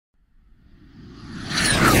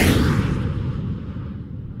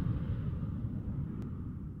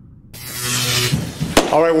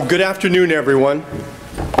All right, well, good afternoon, everyone.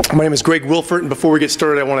 My name is Greg Wilfert, and before we get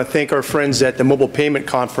started, I want to thank our friends at the Mobile Payment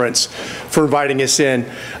Conference for inviting us in.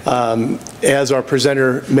 As our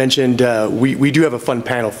presenter mentioned, we do have a fun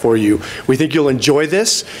panel for you. We think you'll enjoy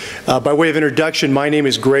this. By way of introduction, my name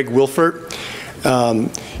is Greg Wilfert.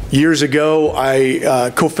 Years ago,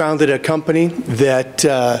 I co-founded a company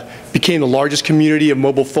that became the largest community of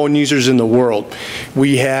mobile phone users in the world.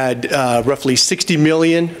 We had roughly 60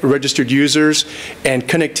 million registered users and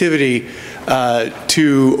connectivity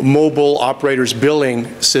to mobile operators'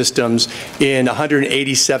 billing systems in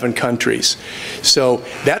 187 countries. So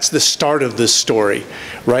that's the start of this story,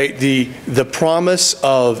 right? The promise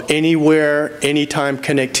of anywhere, anytime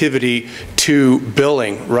connectivity to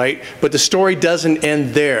billing, right? But the story doesn't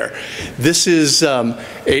end there. This is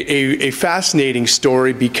a fascinating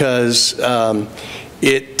story because first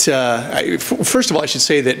of all, I should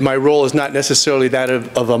say that my role is not necessarily that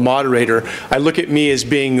of a moderator. I look at me as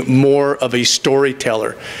being more of a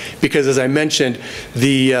storyteller because, as I mentioned,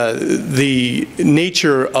 the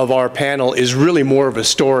nature of our panel is really more of a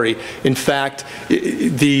story. In fact,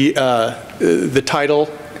 the title,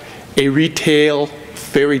 A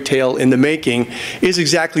Fairy Tale in the Making, is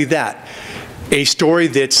exactly that, a story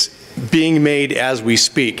that's being made as we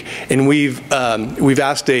speak. And we've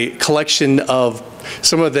asked a collection of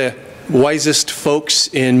some of the wisest folks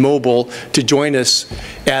in mobile to join us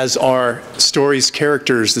as our story's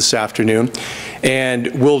characters this afternoon.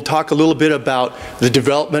 And we'll talk a little bit about the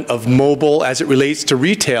development of mobile as it relates to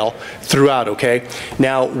retail throughout, okay?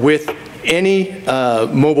 Now, with any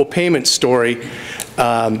mobile payment story,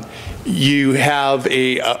 you have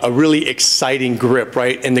a really exciting grip,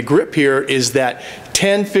 right? And the grip here is that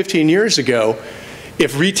 10, 15 years ago,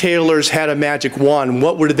 if retailers had a magic wand,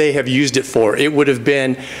 what would they have used it for? It would have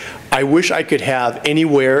been, I wish I could have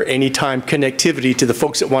anywhere, anytime connectivity to the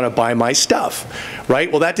folks that want to buy my stuff, right?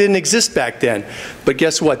 Well, that didn't exist back then. But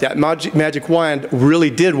guess what? That magic wand really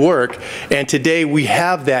did work. And today we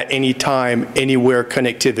have that anytime, anywhere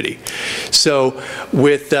connectivity. So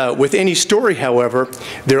with any story, however,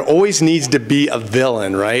 there always needs to be a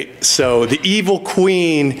villain, right? So the evil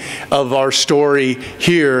queen of our story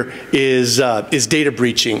here is data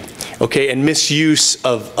breaching, okay, and misuse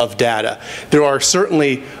of data. There are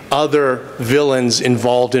certainly other villains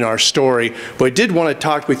involved in our story, but I did want to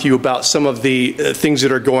talk with you about some of the things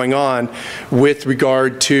that are going on with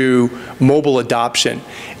regard to mobile adoption.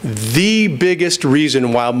 The biggest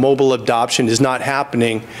reason why mobile adoption is not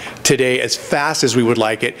happening today as fast as we would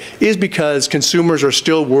like it is because consumers are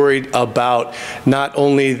still worried about not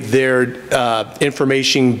only their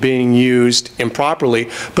information being used improperly,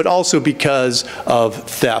 but also because of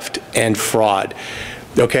theft and fraud.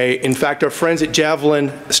 Okay, in fact, our friends at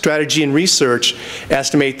Javelin Strategy and Research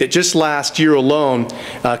estimate that just last year alone,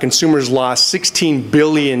 consumers lost $16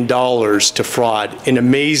 billion to fraud, an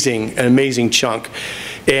amazing chunk.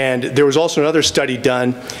 And there was also another study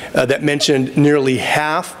done that mentioned nearly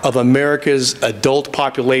half of America's adult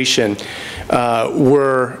population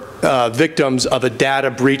were victims of a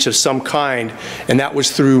data breach of some kind, and that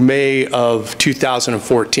was through May of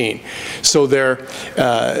 2014. So there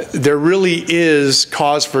really is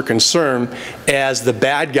cause for concern as the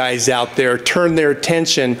bad guys out there turn their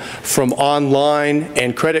attention from online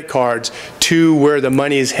and credit cards to where the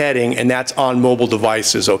money is heading, and that's on mobile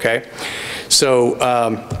devices, okay?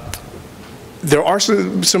 So there are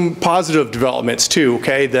some positive developments too,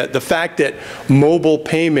 okay? The fact that mobile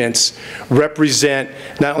payments represent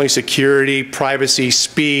not only security, privacy,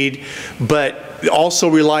 speed, but also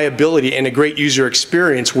reliability and a great user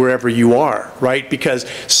experience wherever you are, right? Because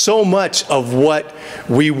so much of what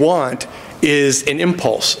we want is an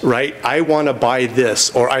impulse, right? I want to buy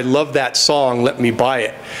this, or I love that song, let me buy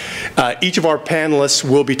it. Each of our panelists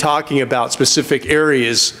will be talking about specific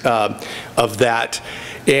areas of that.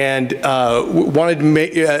 And wanted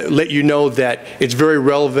to let you know that it's very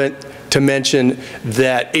relevant to mention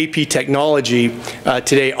that AP Technology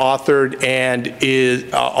today authored and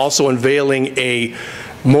is also unveiling a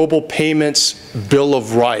mobile payments bill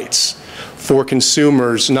of rights for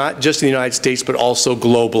consumers, not just in the United States, but also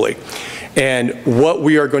globally. And what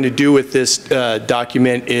we are going to do with this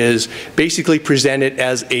document is basically present it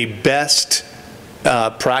as a best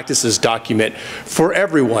practices document for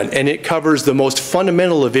everyone, and it covers the most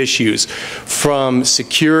fundamental of issues from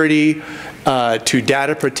security to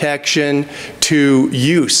data protection to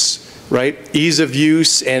use, right? Ease of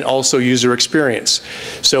use and also user experience.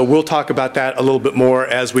 So we'll talk about that a little bit more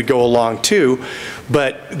as we go along too,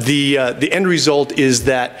 but the end result is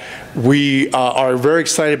that we are very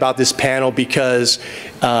excited about this panel because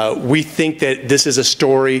we think that this is a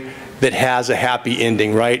story that has a happy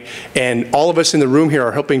ending, right? And all of us in the room here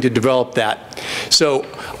are helping to develop that. So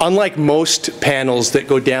unlike most panels that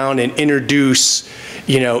go down and introduce,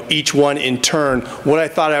 you know, each one in turn, what I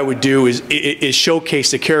thought I would do is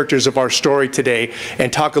showcase the characters of our story today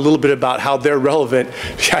and talk a little bit about how they're relevant.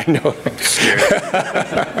 I know.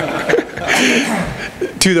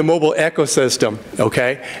 To the mobile ecosystem,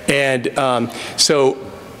 okay? And so,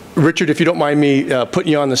 Richard, if you don't mind me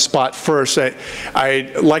putting you on the spot first,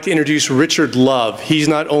 I'd like to introduce Richard Love. He's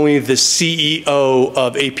not only the CEO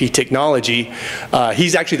of AP Technology,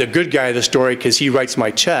 he's actually the good guy of the story because he writes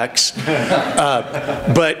my checks.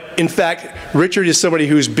 But in fact, Richard is somebody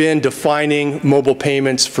who's been defining mobile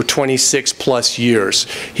payments for 26 plus years.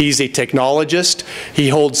 He's a technologist. He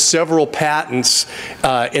holds several patents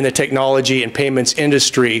in the technology and payments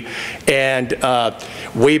industry. And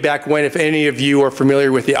way back when, if any of you are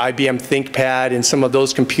familiar with the IBM ThinkPad and some of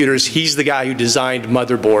those computers, he's the guy who designed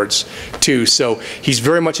motherboards too. So he's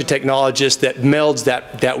very much a technologist that melds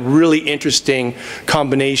that really interesting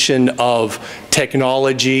combination of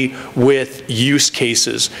technology with use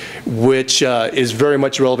cases, which is very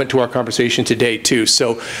much relevant to our conversation today too.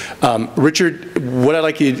 So Richard, what I'd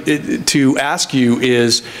like to ask you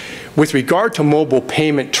is, with regard to mobile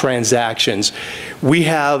payment transactions, we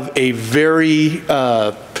have a very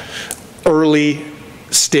early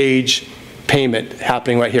stage payment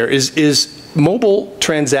happening right here. Is mobile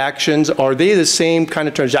transactions, are they the same kind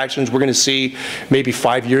of transactions we're going to see maybe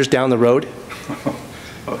 5 years down the road?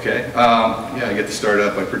 Okay. Yeah, I get to start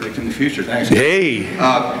out by predicting the future. Thanks. Hey.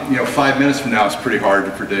 You know, 5 minutes from now is pretty hard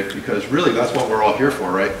to predict because really that's what we're all here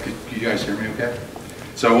for, right? Can you guys hear me okay?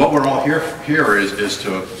 So what we're all here is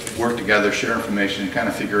to work together, share information, and kind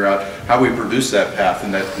of figure out how we produce that path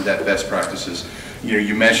and that best practices. You know,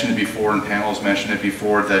 you mentioned it before, and panels mentioned it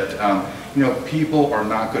before, that you know, people are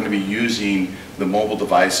not going to be using the mobile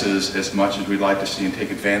devices as much as we'd like to see and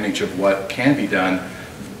take advantage of what can be done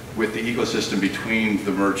with the ecosystem between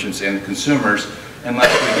the merchants and the consumers,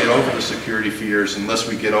 unless we get over the security fears, unless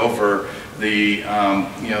we get over the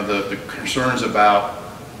you know, the concerns about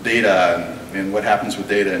data and what happens with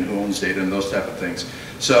data and who owns data and those type of things.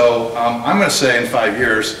 So I'm going to say in 5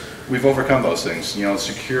 years, we've overcome those things. You know,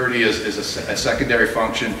 security is a secondary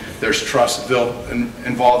function. There's trust involved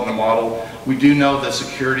in the model. We do know that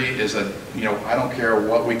security is you know, I don't care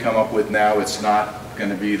what we come up with now, it's not going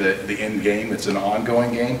to be the end game. It's an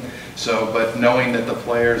ongoing game. So, but knowing that the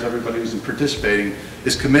players, everybody who's participating,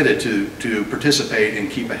 is committed to participate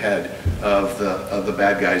and keep ahead of the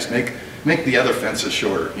bad guys. Make the other fences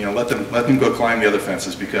shorter. You know, let them go climb the other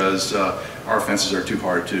fences because our fences are too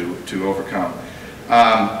hard to overcome.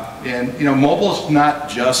 And you know, mobile is not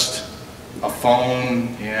just a phone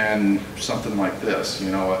and something like this.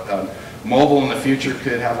 You know, mobile in the future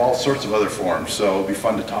could have all sorts of other forms. So it'll be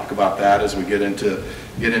fun to talk about that as we get into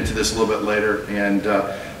this a little bit later. And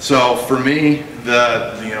so for me,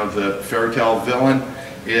 the Fairytale villain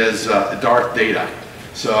is Darth Data.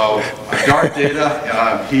 So Darth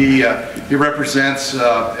Data, he represents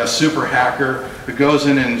a super hacker who goes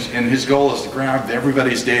in and his goal is to grab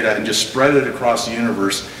everybody's data and just spread it across the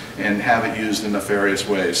universe and have it used in nefarious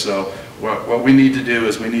ways. So what we need to do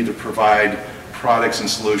is we need to provide products and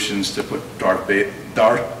solutions to put Darth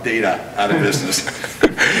Data out of business.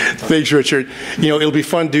 Thanks, Richard. You know, it'll be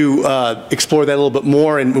fun to explore that a little bit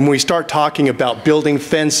more. And when we start talking about building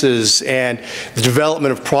fences and the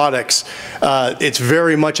development of products, it's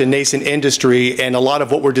very much a nascent industry. And a lot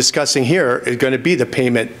of what we're discussing here is going to be the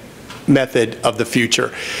payment method of the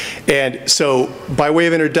future. And so by way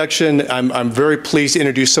of introduction, I'm very pleased to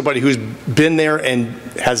introduce somebody who's been there and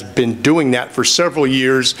has been doing that for several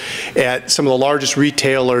years at some of the largest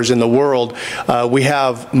retailers in the world. We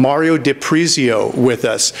have Mario DiPrizio with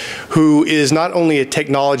us, who is not only a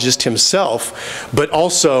technologist himself, but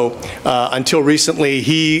also until recently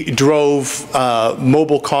he drove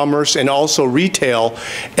mobile commerce and also retail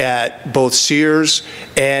at both Sears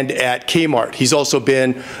and at Kmart. He's also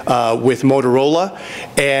been with Motorola.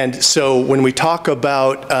 And so when we talk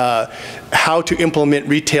about how to implement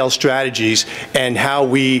retail strategies and how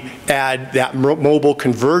we add that mobile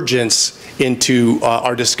convergence into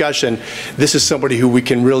our discussion, this is somebody who we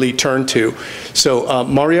can really turn to. So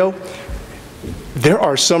Mario, there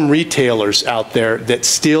are some retailers out there that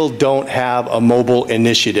still don't have a mobile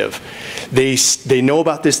initiative. They know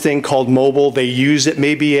about this thing called mobile. They use it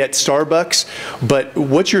maybe at Starbucks. But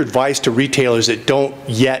what's your advice to retailers that don't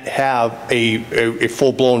yet have a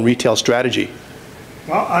full-blown retail strategy?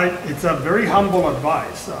 Well, it's a very humble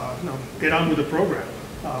advice. You know, get on with the program.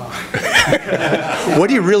 What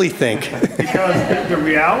do you really think? Because the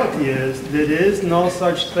reality is there is no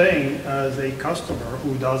such thing as a customer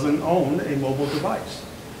who doesn't own a mobile device.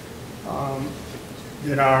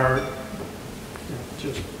 There are,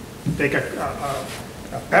 just take a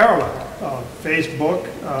parallel. Facebook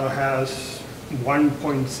has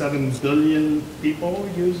 1.7 billion people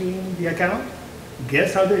using the account.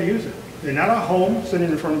 Guess how they use it? They're not at home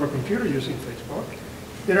sitting in front of a computer using Facebook.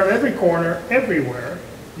 They're at every corner, everywhere,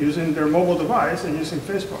 using their mobile device and using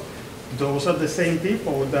Facebook. Those are the same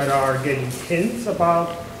people that are getting hints about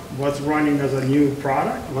what's running as a new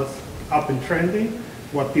product, what's up and trending,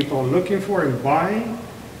 what people are looking for and buying.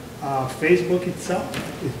 Facebook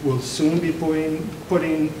itself, it will soon be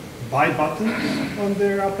putting buy buttons on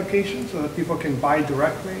their application so that people can buy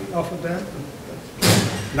directly off of them.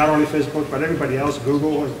 Not only Facebook, but everybody else,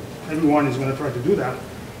 Google, everyone is going to try to do that.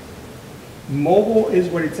 Mobile is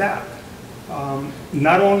where it's at.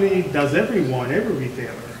 Not only does every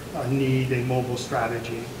retailer need a mobile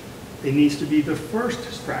strategy, it needs to be the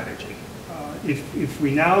first strategy. If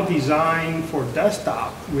we now design for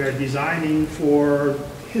desktop, we are designing for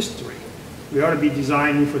history. We ought to be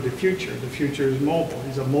designing for the future. The future is mobile.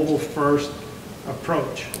 It's a mobile-first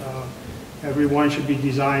approach. Everyone should be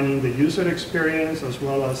designing the user experience as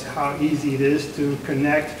well as how easy it is to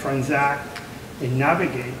connect, transact, and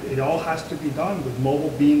navigate. It all has to be done with mobile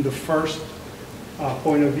being the first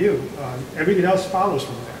point of view. Everything else follows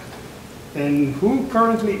from that. And who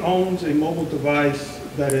currently owns a mobile device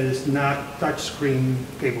that is not touchscreen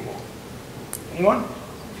capable? Anyone?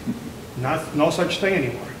 No such thing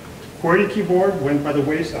anymore. QWERTY keyboard went by the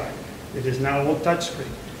wayside. It is now all touchscreen.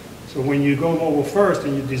 So when you go mobile first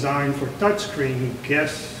and you design for touchscreen,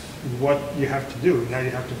 guess what you have to do? Now you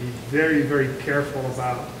have to be very, very careful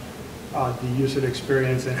about the user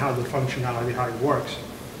experience and how the functionality, how it works.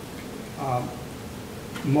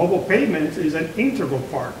 Mobile payments is an integral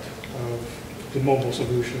part of the mobile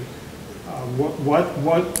solution.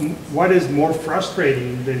 What is more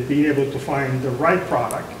frustrating than being able to find the right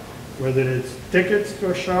product, whether it's tickets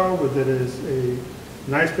to a show, whether it is a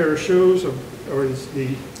nice pair of shoes, or it's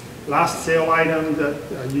the last sale item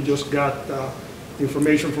that you just got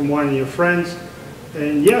information from one of your friends.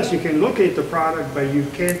 And yes, you can locate the product, but you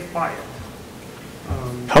can't buy it.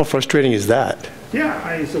 How frustrating is that?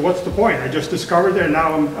 Yeah, so what's the point? I just discovered it, and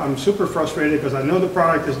now I'm super frustrated because I know the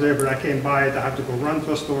product is there, but I can't buy it. I have to go run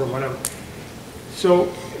to a store or whatever.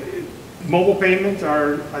 So mobile payments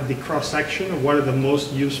are at the cross-section of what are the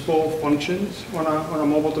most useful functions on a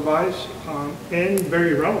mobile device, and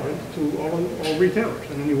very relevant to all retailers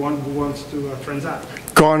and anyone who wants to transact.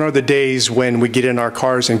 Gone are the days when we get in our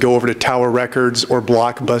cars and go over to Tower Records or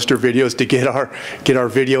Blockbuster Videos to get our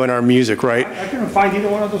video and our music, right? I couldn't find either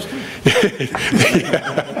one of those two.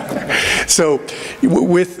 So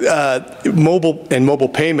with mobile and mobile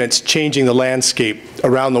payments changing the landscape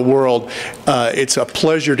around the world, it's a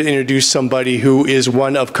pleasure to introduce somebody who is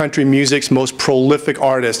one of country music's most prolific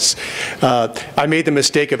artists. I made the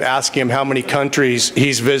mistake of asking him how many countries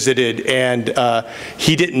he's visited, and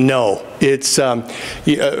he didn't know. It's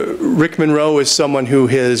Rick Monroe is someone who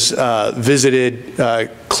has visited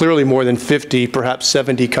clearly more than 50, perhaps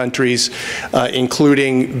 70 countries,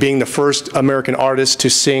 including being the first American artist to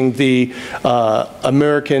sing the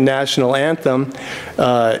American national anthem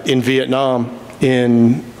in Vietnam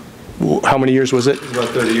in, how many years was it? About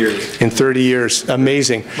 30 years. In 30 years.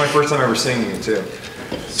 Amazing. My first time ever singing it, too.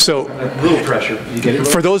 So, A little pressure. You get it?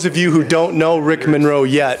 For those of you who don't know Rick Monroe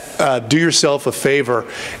yet, do yourself a favor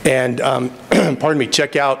and, pardon me,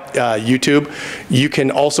 check out YouTube. You can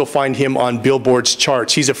also find him on Billboard's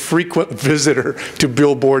charts. He's a frequent visitor to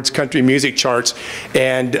Billboard's country music charts.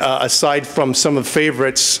 And aside from some of the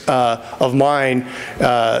favorites of mine,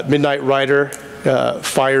 Midnight Rider,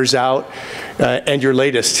 Fire's Out, and your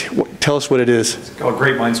latest. Tell us what it is. It's called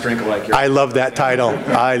Great Minds Drink Alike. I love that title.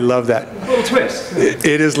 I love that. A little twist.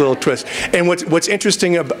 It is a little twist. And what's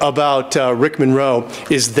interesting about Rick Monroe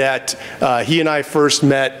is that he and I first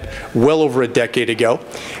met well over a decade ago.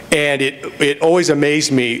 And it always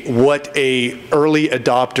amazed me what a early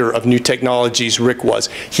adopter of new technologies Rick was.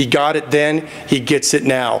 He got it then, he gets it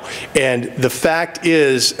now. And the fact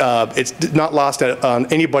is, it's not lost on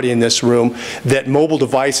anybody in this room that mobile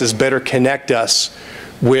devices better connect us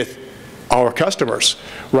with our customers,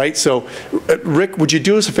 right? So, Rick, would you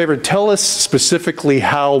do us a favor? Tell us specifically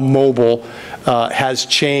how mobile has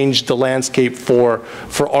changed the landscape for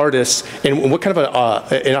artists, and what kind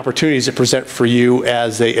of an opportunity does it present for you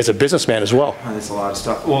as a businessman as well? That's a lot of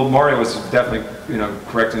stuff. Well, Mario was definitely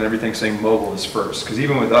correct in everything, saying mobile is first, because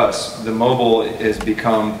even with us, the mobile has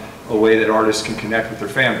become a way that artists can connect with their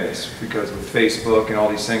fan base, because with Facebook and all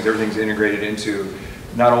these things, everything's integrated into,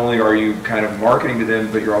 not only are you kind of marketing to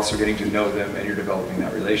them, but you're also getting to know them and you're developing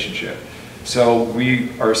that relationship. So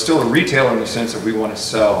we are still a retailer in the sense that we want to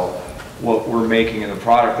sell what we're making in the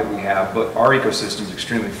product that we have, but our ecosystem is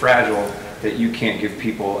extremely fragile that you can't give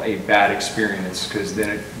people a bad experience, because then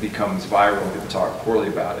it becomes viral and people talk poorly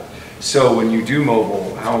about it. So when you do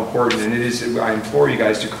mobile, how important, and it is, I implore you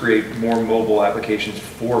guys to create more mobile applications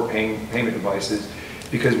for payment devices,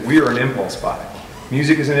 because we are an impulse buy.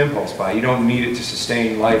 Music is an impulse buy. You don't need it to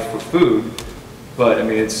sustain life for food, but I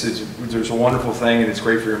mean, there's a wonderful thing and it's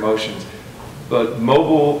great for your emotions. But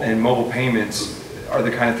mobile and mobile payments are the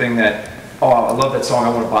kind of thing that, oh, I love that song, I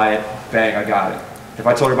want to buy it, bang, I got it. If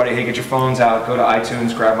I told everybody, hey, get your phones out, go to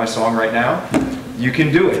iTunes, grab my song right now, you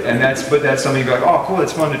can do it. And that's something you'd be like, oh, cool,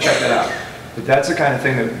 it's fun to check that out. But that's the kind of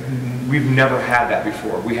thing that we've never had that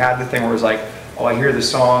before. We had the thing where it's like, oh, I hear the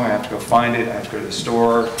song, I have to go find it, I have to go to the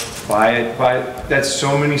store, buy it. That's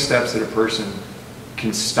so many steps that a person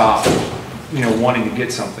can stop, wanting to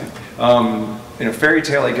get something. In a fairy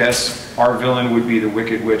tale, I guess, our villain would be the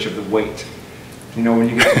Wicked Witch of the Wait. When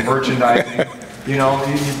you get to merchandising,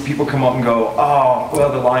 people come up and go, oh,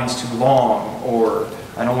 well, the line's too long, or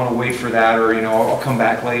I don't want to wait for that, or I'll come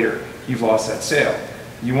back later. You've lost that sale.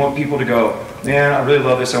 You want people to go, man, I really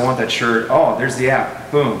love this, I want that shirt. Oh, there's the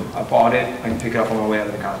app. Boom, I bought it, I can pick it up on my way out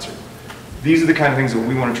of the concert. These are the kind of things that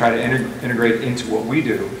we want to try to integrate into what we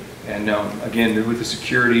do. And again, with the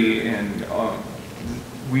security and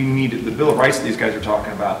we need the Bill of Rights that these guys are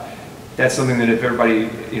talking about. That's something that if everybody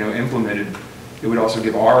implemented, it would also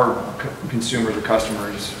give our consumers or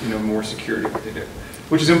customers more security in what they do.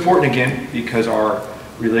 Which is important, again, because our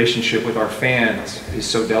relationship with our fans is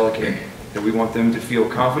so delicate that we want them to feel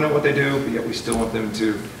confident what they do, but yet we still want them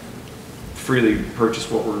to freely purchase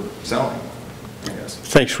what we're selling, I guess.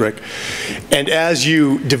 Thanks, Rick. And as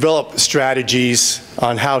you develop strategies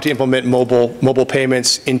on how to implement mobile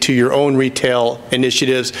payments into your own retail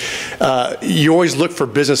initiatives, you always look for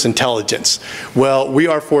business intelligence. Well, we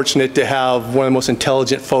are fortunate to have one of the most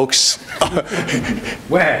intelligent folks on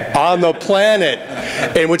the planet.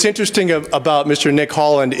 And what's interesting about Mr. Nick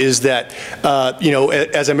Holland is that,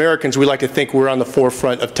 as Americans, we like to think we're on the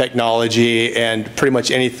forefront of technology and pretty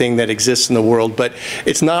much anything that exists in the world, but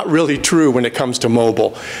it's not really true when it comes to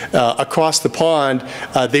mobile. Across the pond,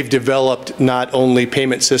 they've developed not only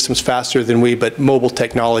payment systems faster than we, but mobile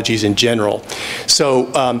technologies in general.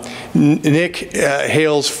 So Nick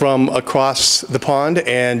hails from across the pond,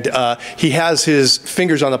 and he has his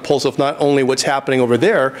fingers on the pulse of not only what's happening over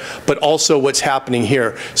there, but also what's happening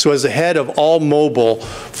here. So as the head of all mobile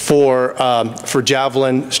for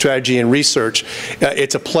Javelin Strategy and Research,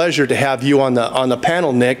 it's a pleasure to have you on the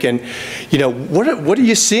panel, Nick. And what are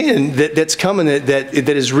you seeing that's coming that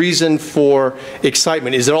is reason for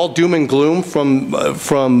excitement? Is it all doom and gloom from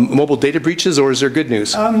mobile data breaches, or is there good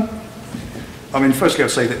news? I mean, firstly, I'll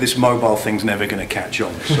say that this mobile thing's never going to catch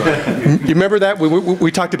on. So. You remember that?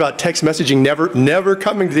 We talked about text messaging never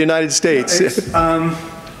coming to the United States.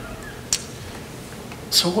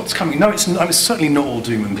 So what's coming? No, it's certainly not all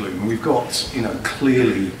doom and gloom. We've got,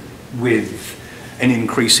 clearly with an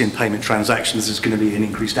increase in payment transactions, there's going to be an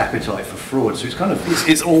increased appetite for fraud. So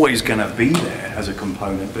it's always going to be there as a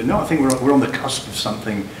component. But no, I think we're on the cusp of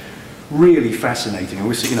something really fascinating. And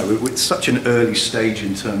we're such an early stage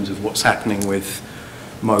in terms of what's happening with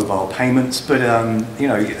mobile payments. But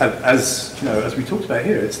as we talked about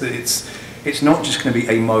here, it's not just going to be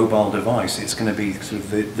a mobile device. It's going to be sort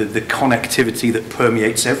of the connectivity that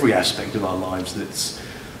permeates every aspect of our lives that's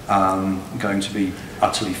going to be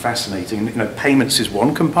utterly fascinating. Payments is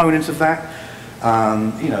one component of that.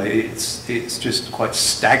 It's just quite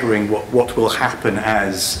staggering what will happen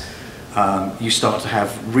as you start to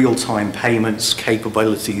have real-time payments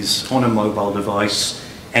capabilities on a mobile device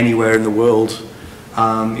anywhere in the world.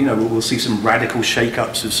 We'll see some radical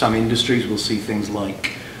shake-ups of some industries. We'll see things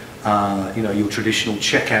like your traditional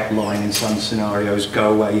checkout line in some scenarios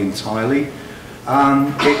go away entirely.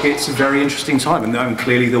 It's a very interesting time, and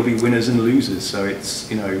clearly there'll be winners and losers. So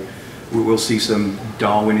we'll see some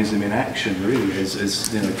Darwinism in action, really, as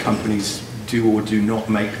companies do or do not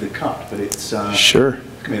make the cut. But it's sure.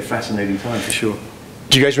 It's going to be a fascinating time for sure.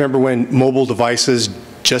 Do you guys remember when mobile devices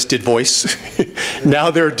just did voice?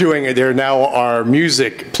 Now there now are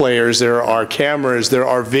music players, there are cameras, there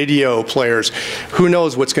are video players. Who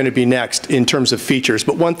knows what's going to be next in terms of features?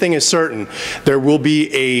 But one thing is certain, there will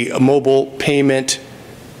be a mobile payment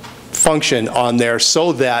function on there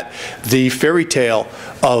so that the fairy tale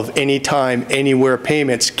of anytime, anywhere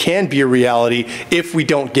payments can be a reality if we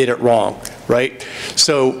don't get it wrong. right?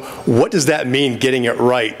 So what does that mean, getting it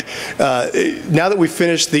right? Now that we've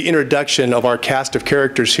finished the introduction of our cast of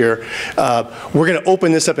characters here, we're going to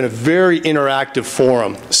open this up in a very interactive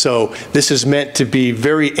forum. So this is meant to be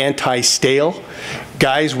very anti-stale.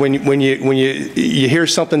 Guys, when you hear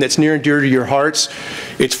something that's near and dear to your hearts,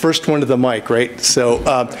 it's first one to the mic, right? So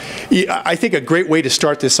I think a great way to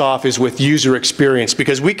start this off is with user experience,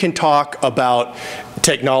 because we can talk about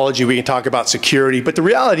technology, we can talk about security, but the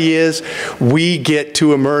reality is we get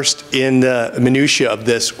too immersed in the minutia of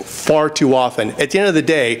this far too often. At the end of the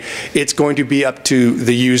day, it's going to be up to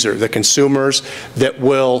the user, the consumers, that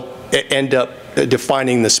will end up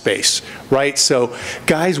defining the space, right? So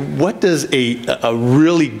guys, what does a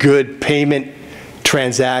really good payment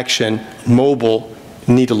transaction mobile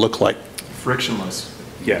need to look like? Frictionless.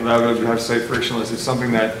 Yeah. I would have to say frictionless. It's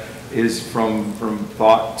something that is from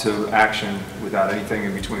thought to action without anything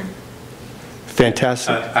in between.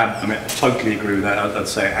 Fantastic. I mean, I totally agree with that. I'd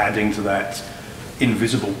say adding to that,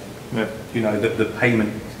 invisible. Yeah. You know, the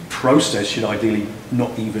payment process should ideally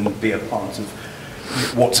not even be a part of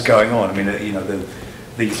what's going on. I mean, you know,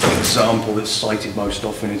 the example that's cited most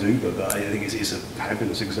often is Uber, but I think it's a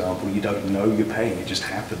fabulous example. You don't know you're paying, it just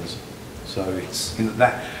happens. So it's, you know,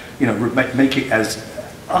 that, you know, make it as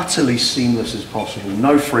utterly seamless as possible,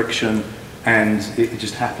 no friction, and it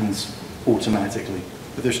just happens automatically.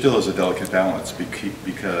 But there still is a delicate balance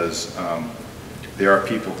because there are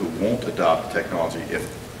people who won't adopt technology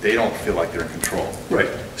if they don't feel like they're in control. Right.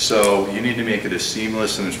 So you need to make it as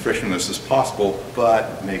seamless and as frictionless as possible,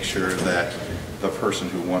 but make sure that the person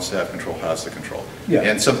who wants to have control has the control. Yeah.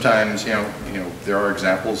 And sometimes, you know, there are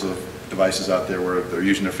examples of devices out there where they're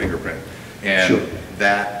using their fingerprint, and sure,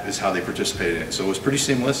 that is how they participated in it. So it was pretty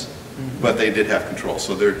seamless, but they did have control.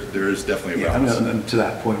 So there is definitely a balance. And to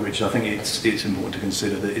that point, Rich, I think it's important to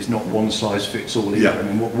consider that it's not one size fits all either. Yeah. I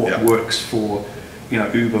mean, what works for, you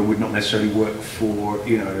know, Uber would not necessarily work for,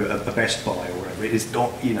 you know, a Best Buy or whatever. It's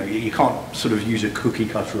not, you know, you can't sort of use a cookie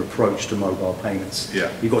cutter approach to mobile payments. Yeah.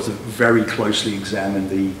 You've got to very closely examine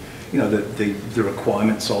the, you know, the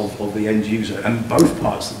requirements of the end user, and both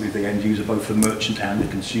parts of the end user, both the merchant and the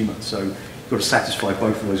consumer. So you've got to satisfy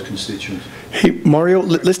both of those constituents. Hey, Mario,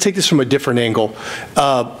 let's take this from a different angle.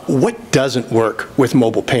 What doesn't work with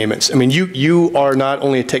mobile payments? I mean, you are not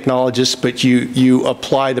only a technologist, but you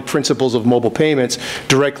apply the principles of mobile payments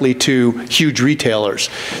directly to huge retailers.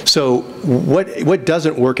 So what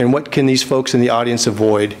doesn't work, and what can these folks in the audience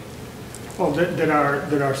avoid? Well,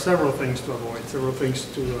 there are several things to avoid,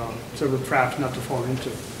 several traps not to fall into.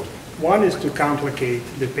 One is to complicate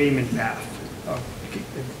the payment path.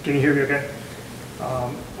 Can you hear me okay?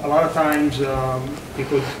 A lot of times,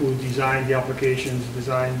 people who design the applications,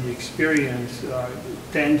 design the experience,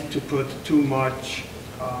 tend to put too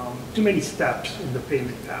many steps in the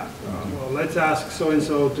payment path. Well, let's ask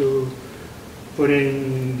so-and-so to put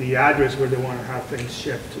in the address where they want to have things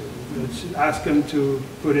shipped to. Let's ask them to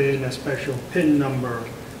put in a special PIN number.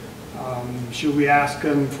 Should we ask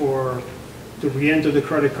them to re-enter the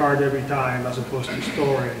credit card every time as opposed to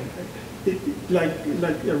storing? Like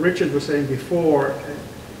Richard was saying before,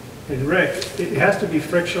 and Rick, it has to be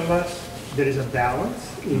frictionless. There is a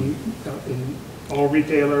balance in all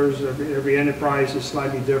retailers. Every enterprise is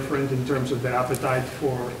slightly different in terms of their appetite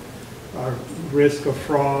for risk of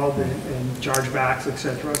fraud and chargebacks,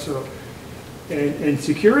 etc. So, and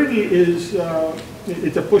security is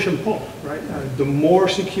it's a push and pull, right? The more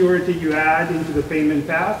security you add into the payment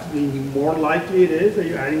path, the more likely it is that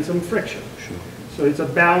you're adding some friction. Sure. So it's a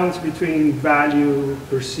balance between value,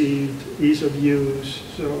 perceived, ease of use.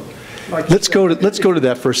 So, like Let's go to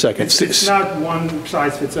that for a second. It's not one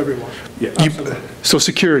size fits everyone. Yeah. So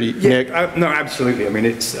security, Nick. No, absolutely. I mean,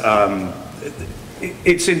 it's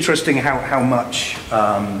interesting how much,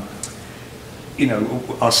 you know,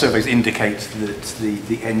 our surveys indicate that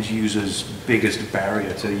the end user's biggest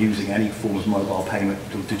barrier to using any form of mobile payment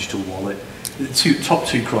or digital wallet, the top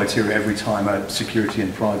two criteria every time are security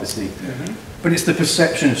and privacy. Mm-hmm. But it's the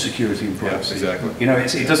perception of security and privacy. Yeah, exactly. You know,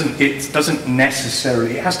 it doesn't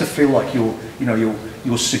necessarily. It has to feel like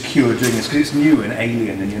you're secure doing this because it's new and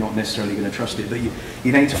alien, and you're not necessarily going to trust it. But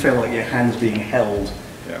you need to feel like your hand's being held.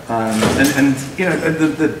 Yeah. And you know,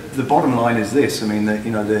 the bottom line is this. I mean,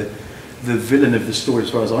 the villain of the story,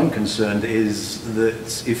 as far as I'm concerned, is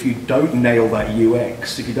that if you don't nail that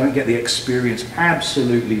UX, if you don't get the experience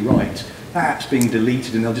absolutely right, that app's being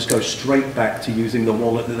deleted, and they'll just go straight back to using the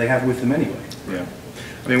wallet that they have with them anyway. Yeah.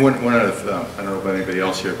 I mean, one of I don't know about anybody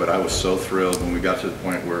else here, but I was so thrilled when we got to the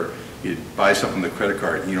point where you buy something with a credit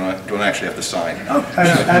card, you don't actually have to sign. Oh,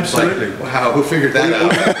 absolutely. Like, wow, who figured that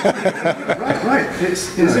out? Right.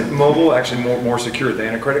 Isn't mobile actually more secure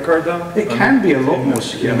than a credit card, though? It can be a lot more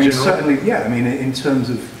secure. I mean, general? certainly, yeah. I mean, in terms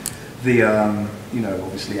of the,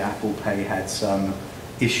 obviously Apple Pay had some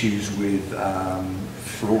issues with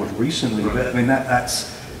fraud recently, but I mean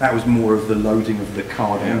that was more of the loading of the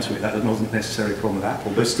card onto it. That wasn't necessarily a problem with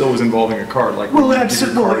Apple, But still was involving a card, like well,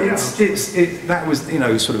 absolutely. that was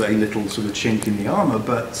sort of a little sort of chink in the armor,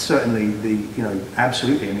 but certainly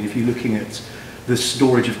absolutely. I mean, if you're looking at the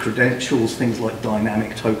storage of credentials, things like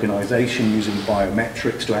dynamic tokenization using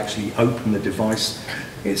biometrics to actually open the device,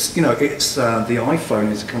 the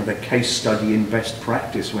iPhone is kind of a case study in best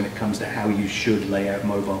practice when it comes to how you should lay out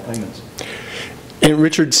mobile payments. And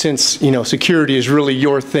Richard, since security is really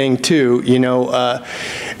your thing too,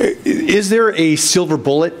 is there a silver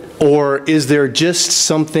bullet, or is there just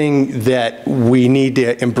something that we need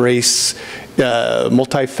to embrace,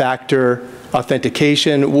 multi-factor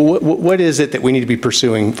authentication? What is it that we need to be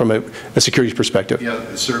pursuing from a security perspective?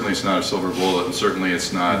 Yeah, certainly it's not a silver bullet, and certainly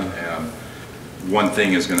it's not one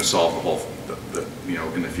thing is going to solve the whole,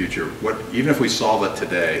 in the future. Even if we solve it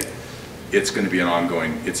today, it's going to be an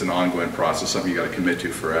ongoing process, something you got to commit to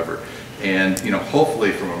forever. And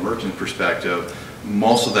hopefully from a merchant perspective,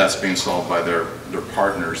 most of that's being solved by their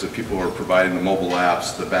partners, the people who are providing the mobile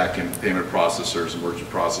apps, the back-end payment processors, and merchant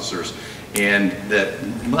processors, and that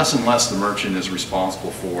less and less the merchant is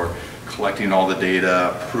responsible for collecting all the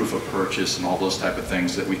data, proof of purchase, and all those type of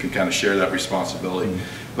things, that we can kind of share that responsibility.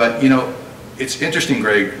 But it's interesting,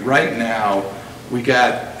 Greg, right now we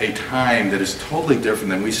got a time that is totally different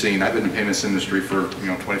than we've seen. I've been in the payments industry for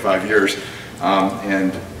 25 years,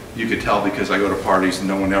 and you could tell because I go to parties and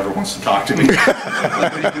no one ever wants to talk to me. Like,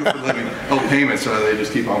 what do you do for a living? Oh, payments, so they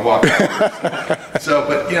just keep on walking. So,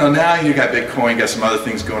 but now you got Bitcoin, got some other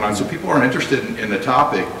things going on, so people are interested in the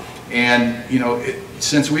topic. And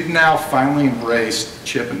since we've now finally embraced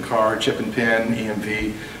chip and card, chip and pin,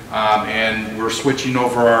 EMV, and we're switching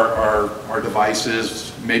over our devices,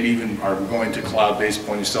 maybe even are going to cloud-based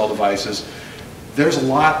point-of-sale devices, there's a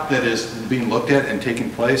lot that is being looked at and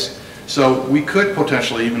taking place. So we could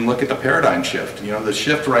potentially even look at the paradigm shift. The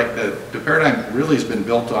shift, right? The paradigm really has been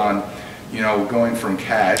built on, going from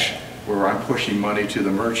cash, where I'm pushing money to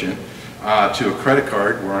the merchant, to a credit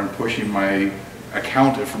card, where I'm pushing my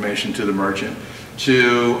account information to the merchant,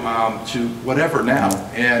 to whatever now.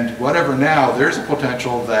 And whatever now, there's a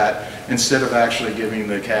potential that instead of actually giving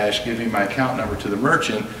the cash, giving my account number to the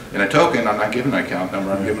merchant in a token, I'm not giving an account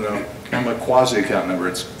number, I'm giving a quasi-account number.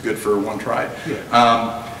 It's good for one try.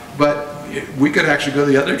 Yeah. But we could actually go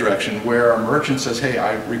the other direction, where a merchant says, hey,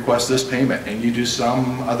 I request this payment, and you do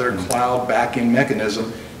some other cloud backing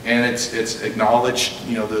mechanism, and it's acknowledged,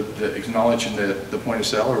 acknowledging the point of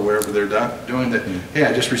sale or wherever they're doing that, hey,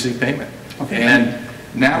 I just received payment. Okay. And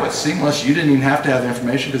now it's seamless. You didn't even have to have the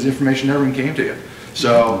information because the information never even came to you.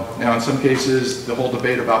 So now in some cases, the whole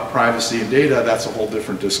debate about privacy and data, that's a whole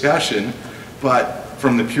different discussion. But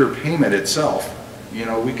from the pure payment itself,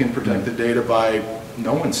 we can protect the data by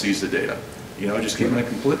no one sees the data. Just keeping it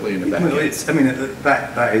completely in the back. Well,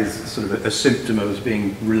 that is sort of a symptom of us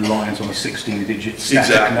being reliant on a 16-digit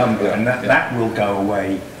static number, and that will go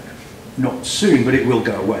away. Not soon, but it will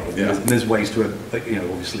go away. Yeah. There's ways to,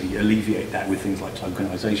 obviously alleviate that with things like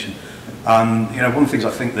tokenization. One of the things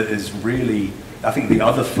I think that is really, the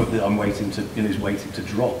other foot that I'm waiting to, is waiting to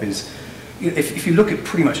drop is, if you look at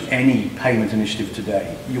pretty much any payment initiative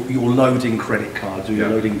today, you're loading credit cards, or you're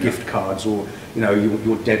loading gift cards, or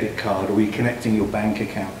your debit card, or you're connecting your bank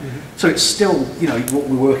account. So it's still, what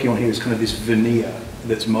we're working on here is kind of this veneer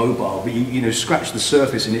that's mobile, but you scratch the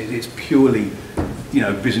surface and it's purely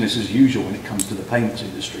business as usual when it comes to the payments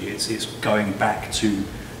industry. It's going back to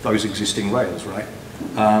those existing rails, right?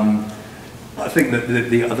 I think that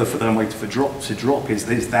the other foot that I'm waiting for to drop is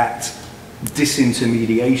there's that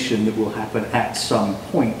disintermediation that will happen at some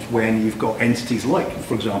point when you've got entities like,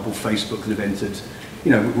 for example, Facebook that have entered.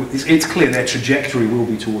 It's clear their trajectory will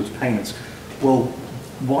be towards payments. Well,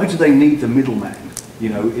 why do they need the middleman?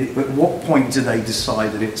 At what point do they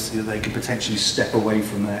decide that they can potentially step away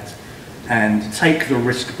from that and take the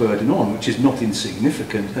risk burden on, which is not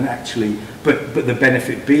insignificant, and actually, but the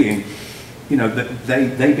benefit being, that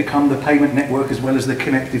they become the payment network as well as the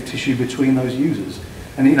connective tissue between those users.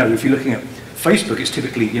 And if you're looking at Facebook, it's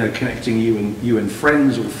typically connecting you and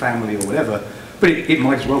friends or family or whatever, but it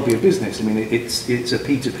might as well be a business. I mean, it's a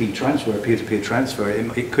P2P transfer, a peer-to-peer transfer.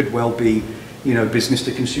 It could well be business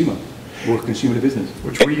to consumer, or consumer to business.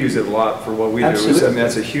 Which we use it a lot for what we do. I mean,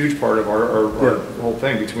 that's a huge part of our whole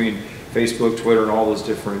thing between Facebook, Twitter, and all those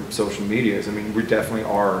different social medias. I mean, we definitely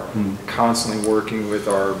are constantly working with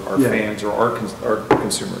our fans or our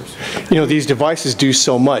consumers. You know, these devices do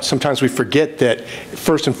so much. Sometimes we forget that,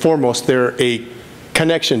 first and foremost, they're a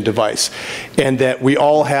connection device, and that we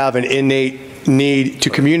all have an innate need to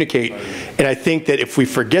communicate. And I think that if we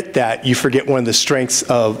forget that, you forget one of the strengths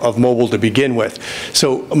of mobile to begin with.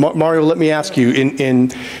 So, Mario, let me ask you,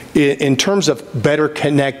 in terms of better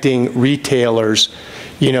connecting retailers,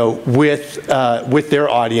 you know, with their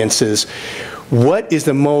audiences, what is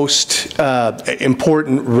the most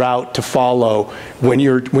important route to follow when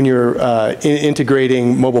you're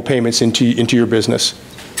integrating mobile payments into your business?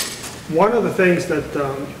 One of the things that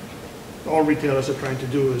all retailers are trying to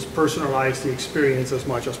do is personalize the experience as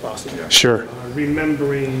much as possible. Yeah. Sure.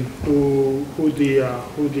 Remembering who the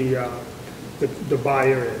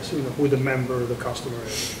buyer is, you know, who the member, the customer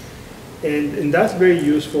is. And that's very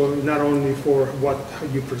useful not only for what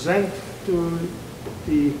you present to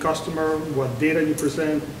the customer, what data you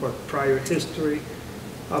present, what prior history,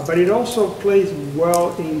 but it also plays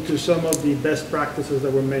well into some of the best practices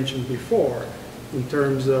that were mentioned before in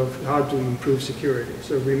terms of how to improve security.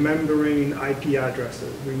 So remembering IP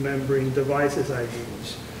addresses, remembering devices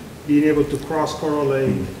IDs, being able to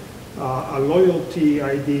cross-correlate a loyalty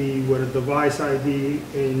ID with a device ID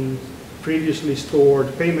in previously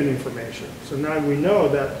stored payment information. So now we know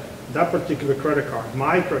that that particular credit card,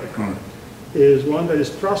 my credit card, is one that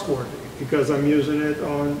is trustworthy because I'm using it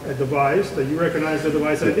on a device that you recognize the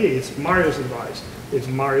device ID. It's Mario's device. It's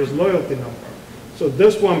Mario's loyalty number. So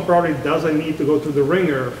this one probably doesn't need to go through the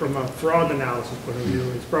ringer from a fraud analysis point of view.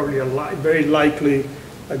 It's probably very likely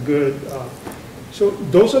a good. So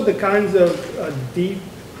those are the kinds of deep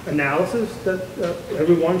analysis that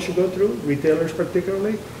everyone should go through, retailers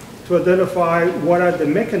particularly, to identify what are the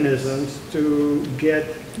mechanisms to get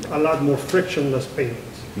a lot more frictionless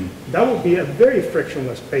payments. That would be a very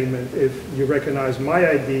frictionless payment if you recognize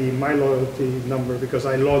my ID, my loyalty number, because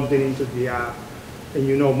I logged in into the app, and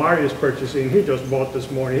you know Mario's purchasing, he just bought this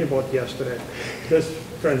morning, he bought yesterday. This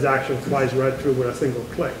transaction flies right through with a single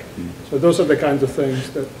click. So those are the kinds of things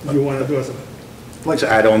that you want to do as a... I'd like to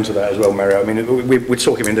add on to that as well, Mario. I mean, we're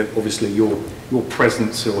talking about, obviously, your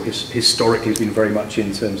presence or historically has been very much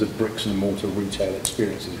in terms of bricks and mortar retail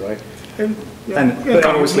experiences, right? But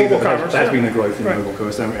obviously there's been a growth in mobile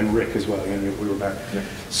commerce, and Rick as well. You know, we were about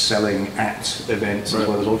selling at events as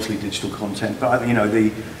well as obviously digital content. But you know,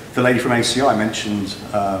 the lady from ACI mentioned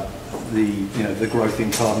the growth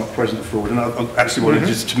in card not present fraud, and I actually wanted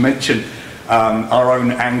just to mention our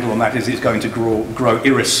own angle on that is it's going to grow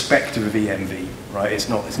irrespective of EMV. Right? It's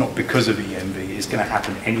not because of EMV. It's going to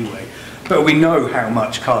happen anyway. But we know how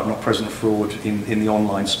much card not present fraud in the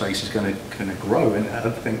online space is going to grow, and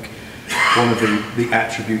I think one of the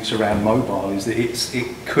attributes around mobile is that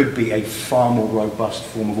it could be a far more robust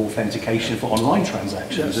form of authentication for online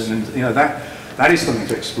transactions, and you know that is something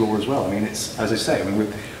to explore as well. I mean, it's, as I say, I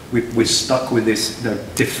mean we're stuck with this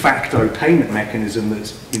de facto payment mechanism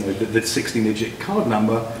that's the 16-digit card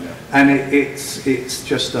number, and it's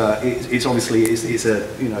obviously it's a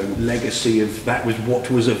legacy of that was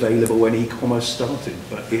what was available when e-commerce started,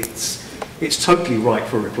 but it's totally right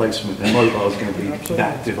for replacement, and mobile is going to be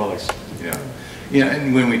that device. Yeah,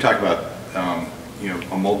 and when we talk about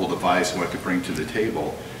a mobile device and what it could bring to the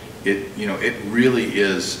table, it really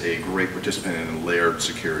is a great participant in layered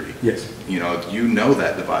security. Yes. You know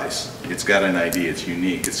that device. It's got an ID. It's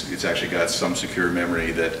unique. It's actually got some secure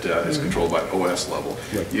memory that is controlled by OS level.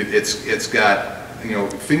 Right. It's got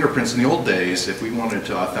fingerprints. In the old days, if we wanted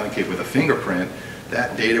to authenticate with a fingerprint,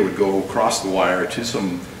 that data would go across the wire to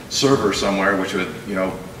some server somewhere, which would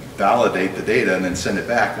validate the data and then send it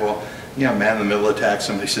back. Well, man-in-the-middle attack.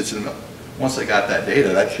 Somebody sits in the middle. Once they got that data,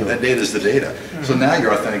 that data is the data. So now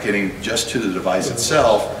you're authenticating just to the device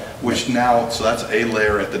itself, which now, so that's a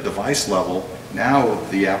layer at the device level. Now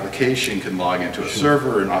the application can log into a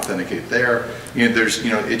server and authenticate there.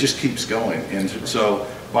 It just keeps going. And so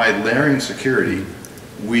by layering security,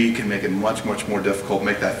 we can make it much, much more difficult,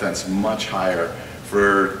 make that fence much higher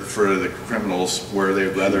for the criminals, where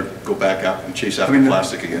they'd rather go back up and chase after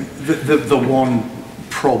plastic again. The one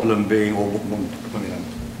problem being, or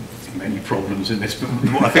many problems in this, but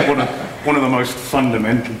I think one of the most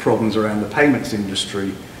fundamental problems around the payments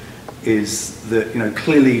industry is that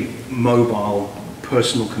clearly mobile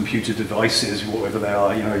personal computer devices, whatever they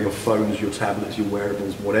are, your phones, your tablets, your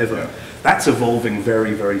wearables, whatever, that's evolving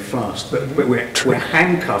very, very fast. But we're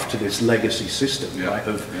handcuffed to this legacy system, right,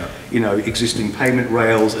 of existing payment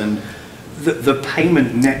rails, and the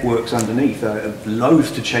payment networks underneath are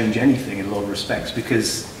loath to change anything in a lot of respects,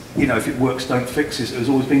 because you know, if it works, don't fix it, has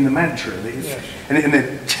always been the mantra. And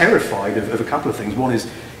they're terrified of a couple of things. One is,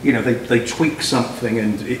 you know, they tweak something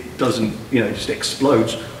and it doesn't, you know, just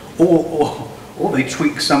explodes, or they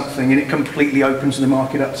tweak something and it completely opens the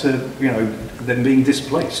market up to, you know, them being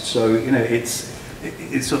displaced. So, you know,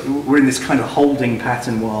 we're in this kind of holding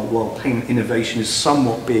pattern while payment innovation is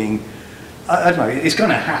somewhat being, I don't know, it's going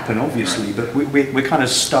to happen obviously, but we're kind of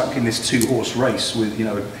stuck in this two-horse race with, you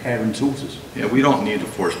know, hare and tortoise. Yeah, we don't need to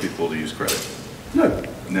force people to use credit. No.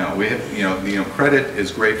 No, we have, you know, credit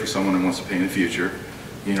is great for someone who wants to pay in the future.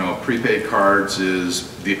 You know, prepaid cards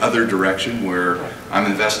is the other direction where I'm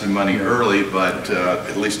investing money early, but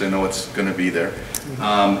at least I know it's going to be there.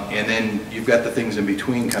 And then you've got the things in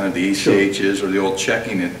between, kind of the ACHs or the old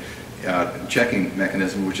checking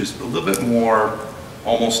mechanism, which is a little bit more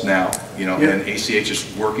almost now, you know, and ACH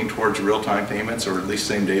is working towards real-time payments or at least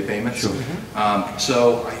same-day payments.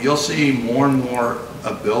 So you'll see more and more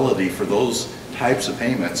ability for those types of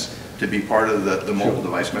payments to be part of the mobile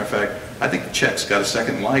device. Matter of fact, I think the check's got a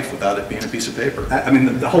second life without it being a piece of paper. I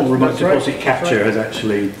mean, the whole remote deposit capture has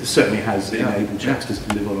actually, certainly has enabled checks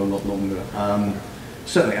to live on a lot longer.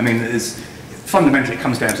 Certainly, I mean, fundamentally it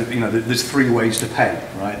comes down to, you know, there's three ways to pay,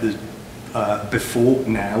 right? There's before,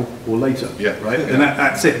 now, or later, right? And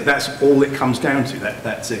that's it. That's all it comes down to.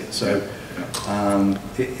 That's it. So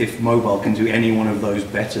if mobile can do any one of those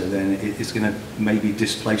better, then it's going to maybe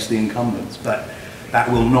displace the incumbents. But that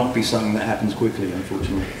will not be something that happens quickly,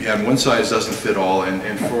 unfortunately. Yeah, and one size doesn't fit all.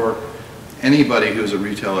 And for anybody who's a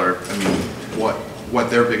retailer, I mean, what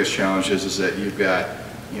their biggest challenge is that you've got,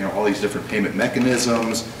 you know, all these different payment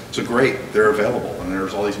mechanisms. So great, they're available, and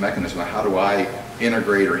there's all these mechanisms. How do I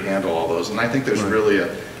integrate or handle all those? And I think there's really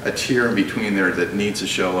a tier in between there that needs to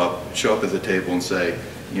show up at the table and say,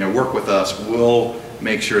 you know, work with us. We'll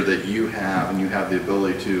make sure that you have the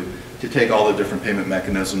ability to take all the different payment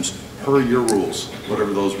mechanisms per your rules,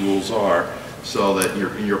 whatever those rules are, so that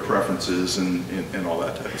your preferences and all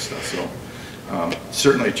that type of stuff. So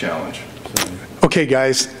certainly a challenge. Okay,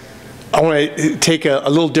 guys, I want to take a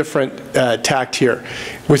little different tact here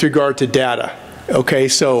with regard to data. Okay,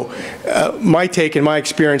 so my take and my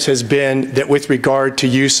experience has been that with regard to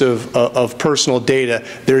use of personal data,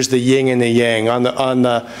 there's the yin and the yang. On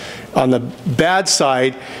the bad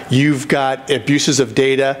side, you've got abuses of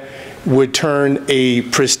data would turn a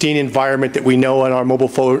pristine environment that we know on our mobile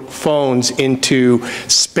phones into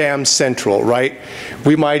spam central, right?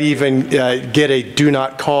 We might even get a do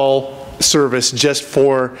not call service just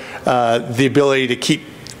for the ability to keep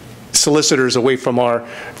solicitors away from our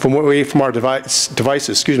devices.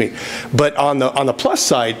 Excuse me. But on the plus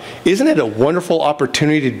side, isn't it a wonderful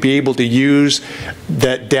opportunity to be able to use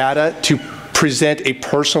that data to present a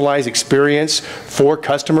personalized experience for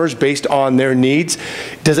customers based on their needs?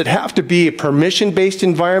 Does it have to be a permission-based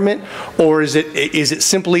environment, or is it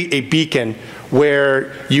simply a beacon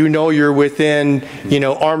where you know you're within, you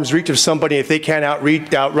know, arm's reach of somebody? If they can't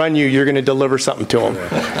outrun you, you're going to deliver something to them.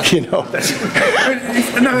 You know. That's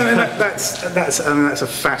a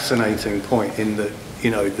fascinating point in that,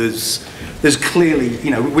 you know, there's clearly, you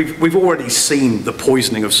know, we've already seen the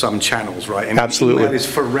poisoning of some channels, right? And absolutely. Email is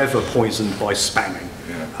forever poisoned by spamming.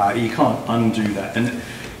 You can't undo that, and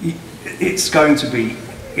it's going to be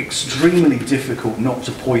extremely difficult not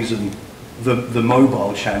to poison the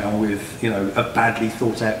mobile channel with, you know, a badly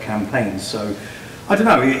thought out campaign. So I don't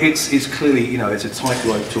know, it's clearly, you know, it's a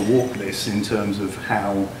tightrope to walk this in terms of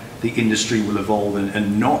how the industry will evolve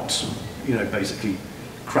and not, you know, basically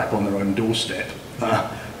crap on their own doorstep.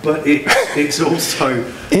 But it's also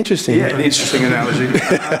interesting. Yeah, an interesting analogy.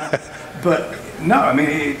 But no, I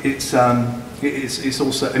mean it's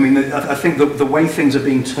also, I mean, I think the way things are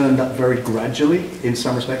being turned up very gradually in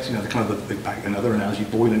some respects, you know, the kind of another analogy,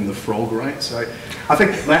 boiling the frog, right? So I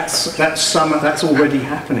think that's already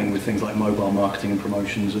happening with things like mobile marketing and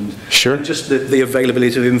promotions and just the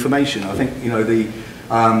availability of information. I think, you know,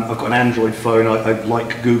 I've got an Android phone. I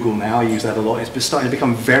like Google now. I use that a lot. It's starting to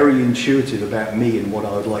become very intuitive about me and what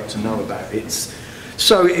I would like to know about.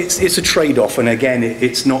 So it's a trade-off, and again,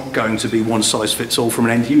 it's not going to be one size fits all from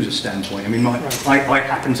an end user standpoint. I mean, I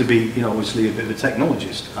happen to be, you know, obviously a bit of a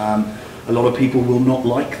technologist. A lot of people will not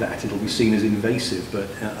like that. It'll be seen as invasive, but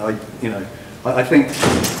I think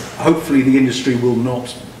hopefully the industry will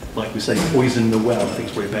not, like we say, poison the well. I think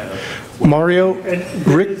it's probably better. Mario,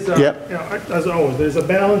 Rick, you know, as always, there's a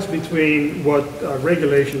balance between what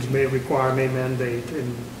regulations may require, may mandate,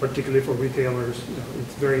 and particularly for retailers, you know,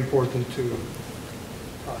 it's very important to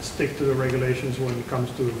stick to the regulations when it comes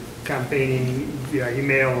to campaigning via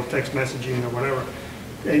email or text messaging or whatever,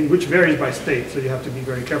 and which varies by state, so you have to be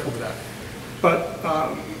very careful with that. But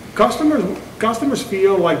customers customers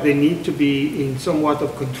feel like they need to be in somewhat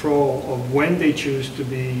of control of when they choose to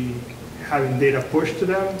be having data pushed to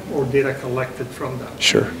them or data collected from them.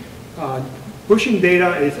 Sure. Pushing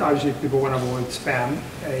data is obviously people want to avoid spam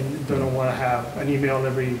and don't want to have an email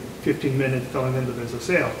every 15 minutes telling them that there's a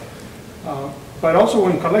sale. But also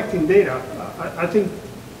when collecting data, I think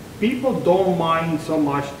people don't mind so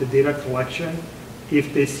much the data collection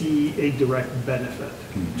if they see a direct benefit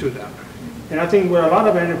to them. And I think where a lot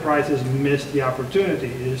of enterprises miss the opportunity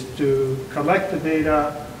is to collect the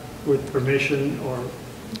data with permission or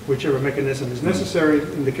whichever mechanism is necessary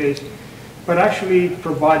in the case, but actually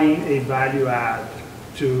providing a value add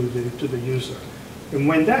to the user. And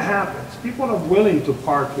when that happens, people are willing to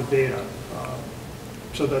part with data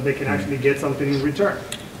so that they can actually get something in return.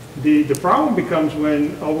 The problem becomes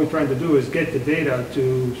when all we're trying to do is get the data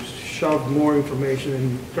to shove more information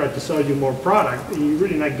and try to sell you more product, and you're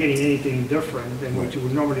really not getting anything different than what you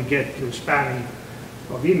would normally get through spamming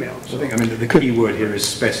of emails. I think the key word here is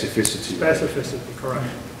specificity. Specificity, correct.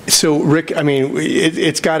 So Rick, I mean,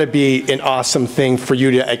 it's got to be an awesome thing for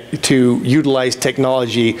you to utilize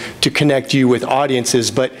technology to connect you with audiences,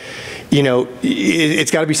 but you know, it's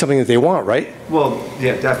got to be something that they want, right? Well,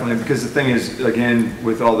 yeah, definitely, because the thing is, again,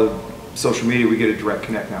 with all the social media, we get a direct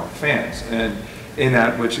connect now with fans, and in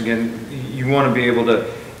that, which again, you want to be able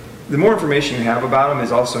to, the more information you have about them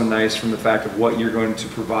is also nice from the fact of what you're going to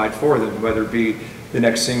provide for them, whether it be the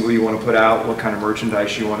next single you want to put out, what kind of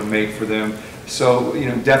merchandise you want to make for them. So, you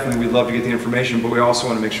know, definitely we'd love to get the information, but we also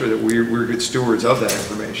want to make sure that we're good stewards of that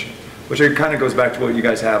information, which kind of goes back to what you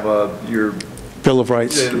guys have, your Bill of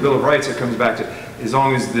Rights. The Bill of Rights, it comes back to, as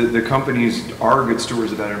long as the companies are good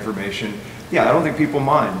stewards of that information, yeah, I don't think people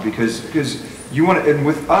mind, because you want to, and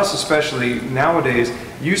with us especially, nowadays,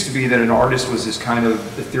 it used to be that an artist was this kind of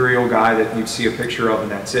ethereal guy that you'd see a picture of and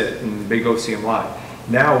that's it, and they go see him live.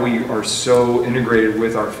 Now we are so integrated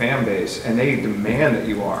with our fan base, and they demand that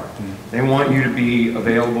you are. They want you to be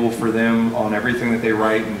available for them on everything that they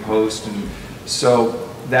write and post, and so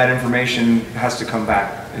that information has to come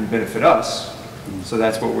back and benefit us. So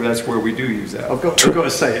that's where we do use that. I've got to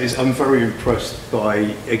say, I'm very impressed by,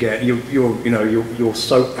 again, you're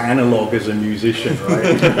so analog as a musician,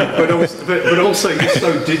 right? but also you're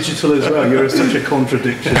so digital as well. You're such a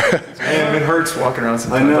contradiction. And it hurts walking around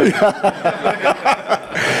sometimes. I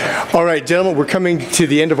know. All right, gentlemen, we're coming to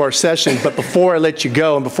the end of our session, but before I let you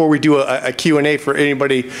go and before we do a Q&A for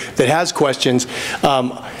anybody that has questions,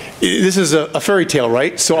 this is a fairy tale,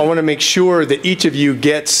 right? So I want to make sure that each of you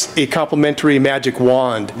gets a complimentary magic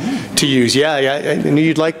wand to use. Yeah, I knew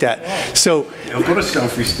you'd like that. So I've got a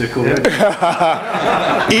selfie stick already.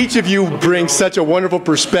 each of you brings such a wonderful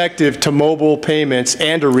perspective to mobile payments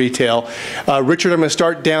and to retail. Richard, I'm going to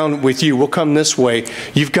start down with you. We'll come this way.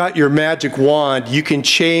 You've got your magic wand. You can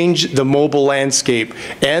change the mobile landscape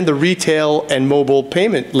and the retail and mobile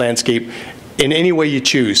payment landscape in any way you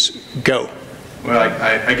choose. Go. Well,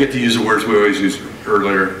 I get to use the words we always used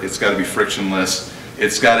earlier. It's got to be frictionless.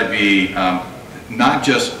 It's got to be not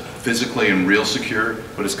just physically and real secure,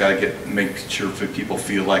 but it's got to make sure people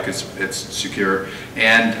feel like it's secure.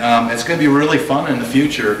 And it's going to be really fun in the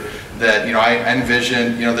future. That I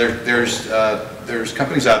envision. There's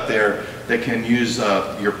companies out there that can use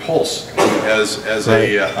your pulse as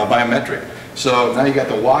a biometric. So now you got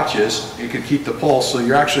the watches. You can keep the pulse. So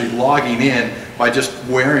you're actually logging in by just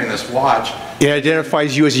wearing this watch. It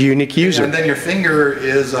identifies you as a unique user. And then your finger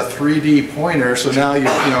is a 3D pointer, so now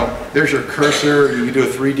there's your cursor. You can do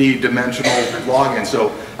a 3D dimensional login.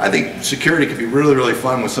 So I think security could be really, really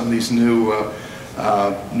fun with some of these new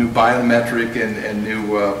biometric and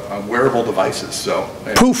new wearable devices. So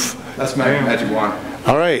poof, that's my magic wand.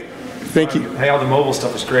 All right, thank you. Hey, all the mobile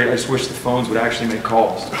stuff is great. I just wish the phones would actually make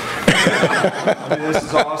calls. I mean, this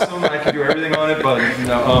is awesome. I can do everything on it, but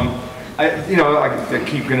I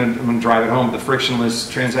keep I'm gonna drive it home. The frictionless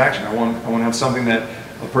transaction. I want to have something that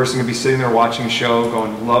a person can be sitting there watching a show,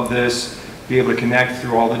 going, love this, be able to connect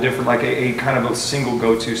through all the different, like a kind of a single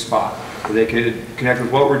go-to spot where they could connect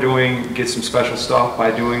with what we're doing, get some special stuff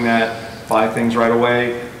by doing that, buy things right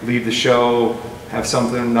away, leave the show, have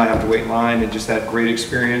something, not have to wait in line, and just that great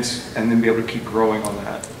experience, and then be able to keep growing on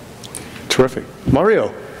that. Terrific.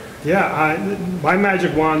 Mario. Yeah, my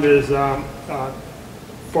magic wand is,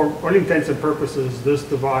 for all intents and purposes, this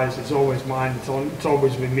device is always mine. It's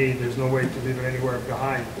always with me. There's no way to leave it anywhere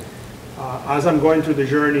behind. As I'm going through the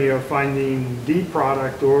journey of finding the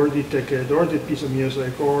product or the ticket or the piece of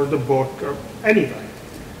music or the book or anything,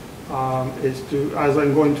 as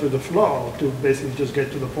I'm going through the flow, to basically just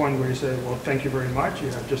get to the point where you say, well, thank you very much. You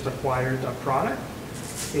have just acquired a product,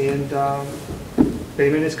 and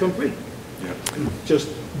payment is complete. Yeah. Just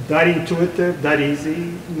that intuitive, that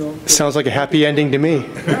easy, you know. Sounds like a happy ending to me.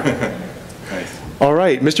 All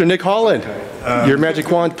right, Mr. Nick Holland, your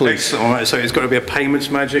magic wand, please. Excellent. All right, so it's got to be a payments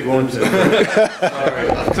magic wand. Sorry.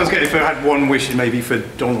 If I had one wish, it may be for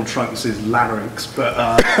Donald Trump's larynx, but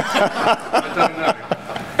I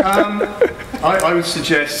don't know. I would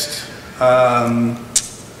suggest. I'm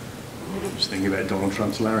just thinking about Donald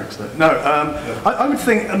Trump's larynx there. No, I would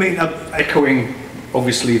think. I mean, echoing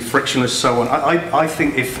obviously frictionless, so on. I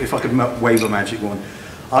think if I could wave a magic wand,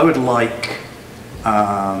 I would like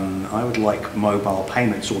mobile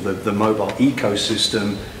payments or the mobile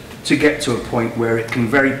ecosystem to get to a point where it can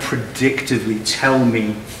very predictively tell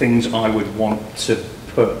me things I would want to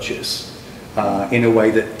purchase in a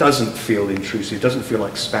way that doesn't feel intrusive, doesn't feel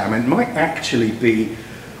like spam, and might actually be,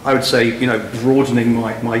 I would say, broadening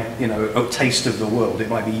my taste of the world. It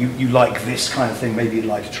might be you like this kind of thing, maybe you'd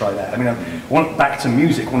like to try that. I mean, back to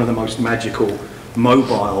music, one of the most magical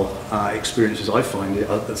mobile experiences I find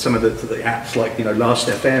are some of the apps like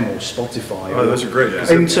Last.fm or Spotify. Oh, those are great.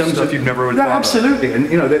 Yeah. In terms stuff of you've never would no, thought absolutely, and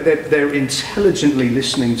they're intelligently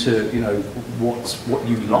listening to what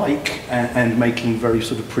you like and making very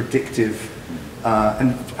sort of predictive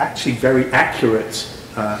and actually very accurate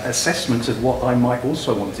assessments of what I might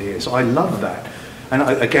also want to hear. So I love that, and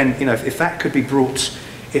again, if that could be brought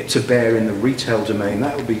to bear in the retail domain,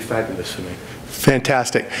 that would be fabulous for me.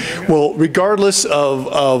 Fantastic. Well, regardless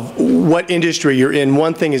of what industry you're in,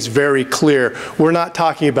 one thing is very clear. We're not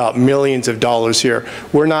talking about millions of dollars here.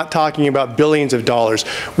 We're not talking about billions of dollars.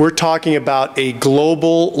 We're talking about a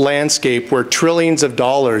global landscape where trillions of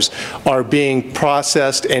dollars are being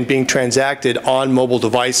processed and being transacted on mobile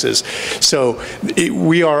devices. So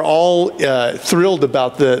we are all thrilled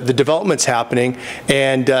about the developments happening,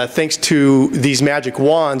 and thanks to these magic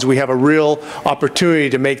wands, we have a real opportunity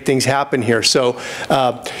to make things happen here. So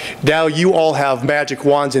now you all have magic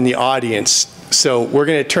wands in the audience. So we're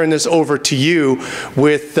going to turn this over to you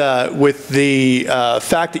with the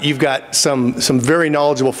fact that you've got some very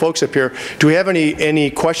knowledgeable folks up here. Do we have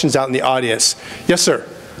any questions out in the audience? Yes, sir.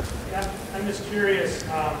 Yeah, I'm just curious.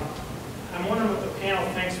 I'm wondering what the panel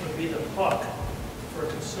thinks would be the hook for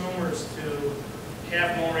consumers to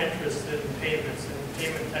have more interest in payments and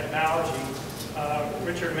payment technology.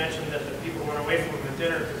 Richard mentioned that the people went away from him at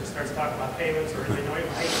dinner because he starts talking about payments, or they know he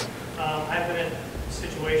might. I've been in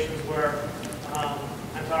situations where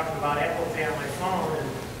I'm talking about Apple Pay on my phone,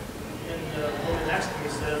 and the woman next to me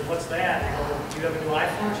says, "What's that?" I go, "Do you have a new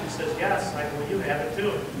iPhone?" She says, "Yes." I go, "Well, you have it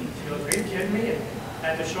too." She goes, "Are you kidding me?" And I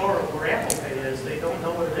have to show her where Apple Pay is. They don't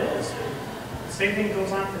know what it is. And the same thing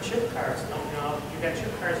goes on for chip cards. You got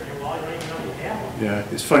chip cards in your wallet, you don't even know you have them.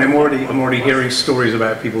 Yeah, it's funny. I'm already hearing stories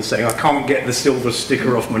about people saying, "I can't get the silver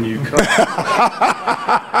sticker off my new car."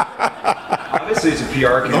 Obviously, it's a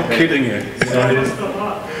PR campaign. Not kidding you. It's the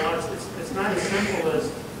hook. It's not as simple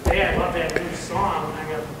as, "Hey, I love that new song.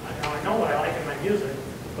 I know what I like in my music."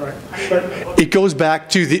 Right. It goes back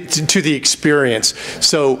to the experience.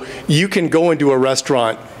 So you can go into a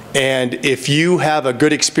restaurant, and if you have a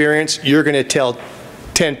good experience, you're going to tell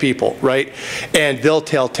 10 people, right? And they'll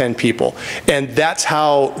tell 10 people. And that's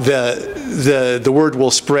how the word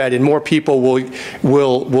will spread, and more people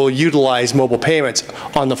will utilize mobile payments.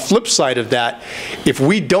 On the flip side of that, if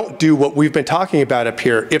we don't do what we've been talking about up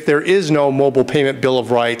here, if there is no mobile payment bill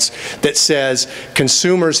of rights that says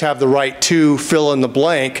consumers have the right to fill in the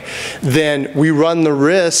blank, then we run the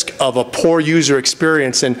risk of a poor user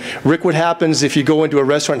experience. And Rick, what happens if you go into a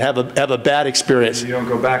restaurant and have a bad experience? You don't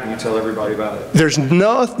go back and you tell everybody about it.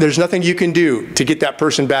 There's nothing you can do to get that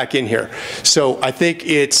person back in here. So I think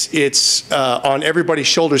it's on everybody's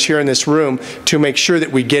shoulders here in this room to make sure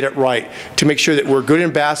that we get it right, to make sure that we're good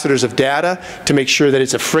ambassadors of data, to make sure that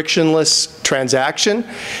it's a frictionless transaction,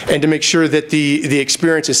 and to make sure that the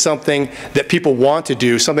experience is something that people want to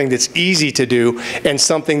do, something that's easy to do, and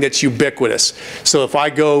something that's ubiquitous. So if I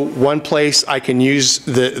go one place, I can use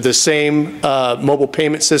the same mobile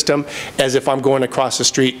payment system as if I'm going across the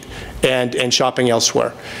street and shopping elsewhere.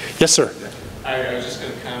 Yes, sir. I was just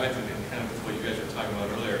going to comment on kind of what you guys were talking about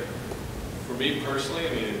earlier. For me personally,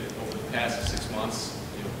 I mean, over the past 6 months,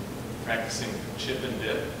 practicing chip and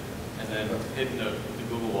dip, and then hitting the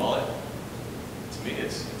Google Wallet. To me,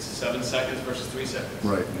 it's 7 seconds versus 3 seconds.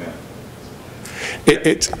 Right. Yeah.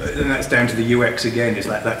 And that's down to the UX again. Is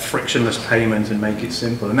that frictionless payment and make it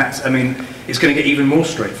simple. And that's, I mean, it's going to get even more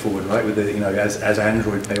straightforward, right? With the, as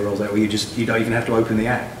Android Pay rolls out, where you don't even have to open the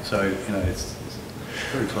app. So it's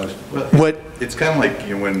very close. Well, it's kind of like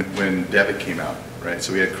when debit came out, right?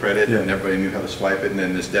 So we had credit, yeah, and everybody knew how to swipe it, and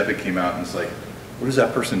then this debit came out, and it's like, what is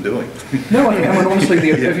that person doing? No, I mean, honestly,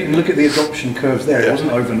 if you look at the adoption curves there, it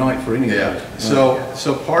wasn't overnight for any of Yeah, that.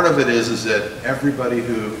 so part of it is that everybody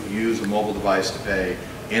who used a mobile device to pay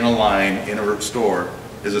in a line in a store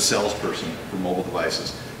is a salesperson for mobile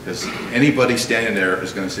devices. Because anybody standing there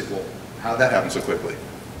is going to say, well, how'd that happen so quickly?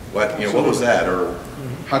 What was that? Or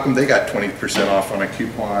how come they got 20% off on a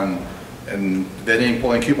coupon and they didn't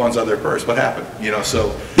pull any coupons out of their purse? What happened?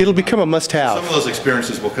 So It'll become a must-have. some of those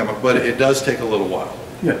experiences will come up, but it does take a little while.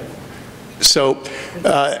 Yeah. So,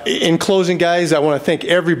 in closing, guys, I want to thank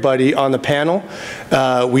everybody on the panel.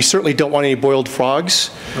 We certainly don't want any boiled frogs,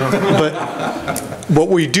 but what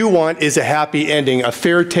we do want is a happy ending, a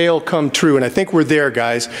fairy tale come true, and I think we're there,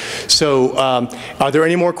 guys. So, are there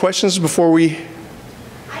any more questions before we?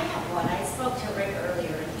 I have one. I spoke to Rick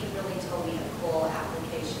earlier, and he really told me a cool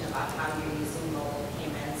application about how you're using mobile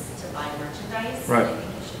payments to buy merchandise. Right. I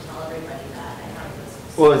think you should tell everybody that. I thought it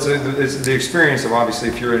was Well, it's the experience of, obviously,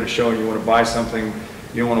 if you're in a show and you want to buy something,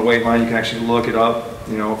 you don't want to wait in line, you can actually look it up,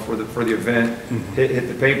 for the event, hit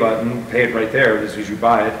the pay button, pay it right there as you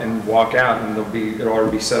buy it, and walk out, and it'll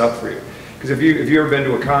already be set up for you. Because if you've ever been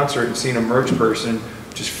to a concert and seen a merch person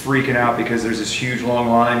just freaking out because there's this huge long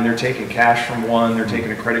line, and they're taking cash from one, they're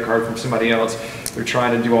taking a credit card from somebody else, they're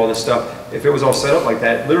trying to do all this stuff. If it was all set up like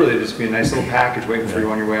that, literally it'd just be a nice little package waiting for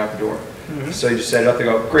you on your way out the door. So you just set it up, they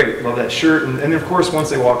go, great, love that shirt, and then of course once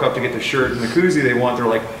they walk up to get the shirt and the koozie they want, they're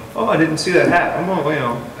like, oh, I didn't see that hat,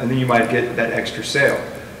 and then you might get that extra sale.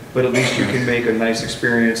 But at least you can make a nice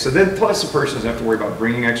experience. So then plus the person doesn't have to worry about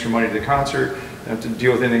bringing extra money to the concert, they have to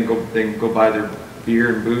deal with it, and they can go buy their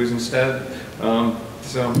beer and booze instead.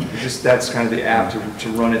 So that's kind of the app to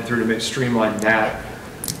run it through to streamline that.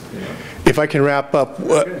 If I can wrap up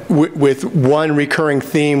with one recurring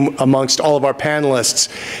theme amongst all of our panelists,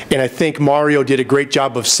 and I think Mario did a great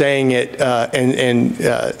job of saying it, and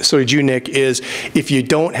so did you, Nick, is if you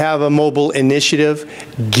don't have a mobile initiative,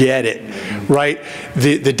 get it, right?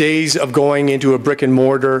 The days of going into a brick and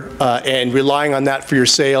mortar and relying on that for your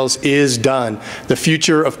sales is done. The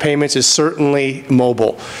future of payments is certainly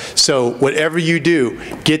mobile. So whatever you do,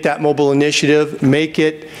 get that mobile initiative, make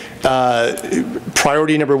it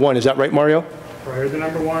priority number one. Is that right, Mario? Priority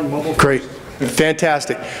number one, mobile. Great.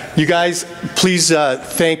 Fantastic. You guys, please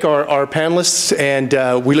thank our panelists,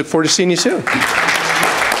 and we look forward to seeing you soon.